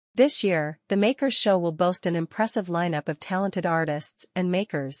This year, the Makers Show will boast an impressive lineup of talented artists and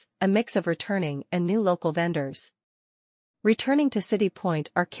makers, a mix of returning and new local vendors. Returning to City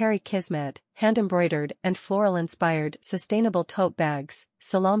Point are Carrie Kismet, hand-embroidered and floral-inspired sustainable tote bags,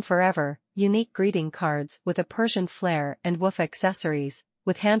 Salam Forever, unique greeting cards with a Persian flair and woof accessories,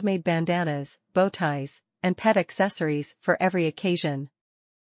 with handmade bandanas, bow ties, and pet accessories for every occasion.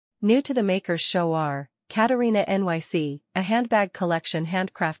 New to the Makers Show are Katarina NYC, a handbag collection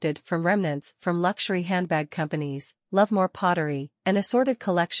handcrafted from remnants from luxury handbag companies, Lovemore Pottery, an assorted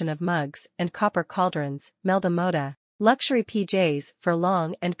collection of mugs and copper cauldrons, Melda Moda, luxury PJs for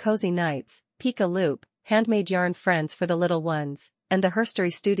long and cozy nights, Pika Loop, handmade yarn friends for the little ones, and the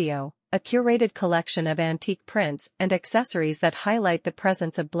Herstory Studio, a curated collection of antique prints and accessories that highlight the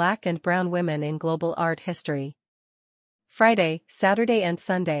presence of Black and brown women in global art history. Friday, Saturday and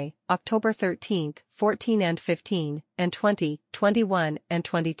Sunday, October 13th, 14 and 15, and 20, 21 and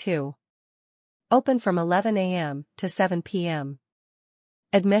 22. Open from 11 a.m. to 7 p.m.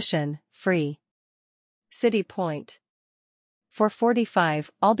 Admission, free. City Point.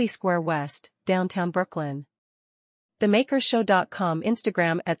 445 Albee Square West, downtown Brooklyn. TheMakersShow.com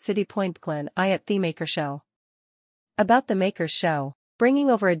Instagram at City Point Brooklyn at TheMakersShow. About The Makers Show.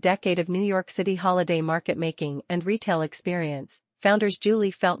 Bringing over a decade of New York City holiday market making and retail experience, founders Julie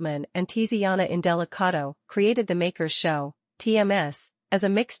Feltman and Tiziana Indelicato created The Makers Show, TMS, as a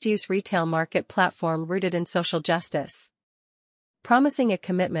mixed-use retail market platform rooted in social justice. Promising a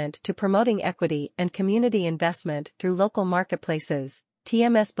commitment to promoting equity and community investment through local marketplaces,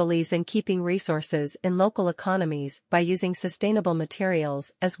 TMS believes in keeping resources in local economies by using sustainable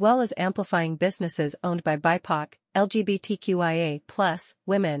materials as well as amplifying businesses owned by BIPOC, LGBTQIA+,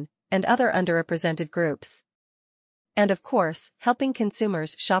 women, and other underrepresented groups. And of course, helping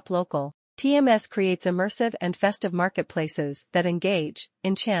consumers shop local. TMS creates immersive and festive marketplaces that engage,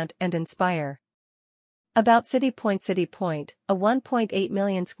 enchant and inspire. About City Point. City Point, a 1.8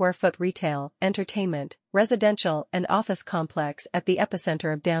 million square foot retail, entertainment, residential and office complex at the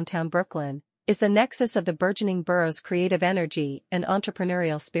epicenter of downtown Brooklyn, is the nexus of the burgeoning borough's creative energy and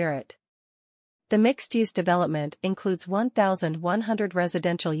entrepreneurial spirit. The mixed-use development includes 1,100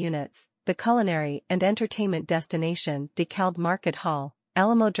 residential units, the culinary and entertainment destination DeKalb Market Hall,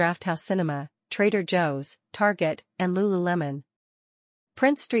 Alamo Drafthouse Cinema, Trader Joe's, Target, and Lululemon.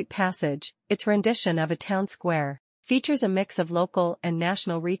 Prince Street Passage, its rendition of a town square, features a mix of local and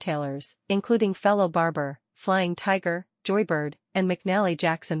national retailers, including Fellow Barber, Flying Tiger, Joybird, and McNally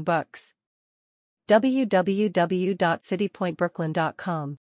Jackson Books. www.citypointbrooklyn.com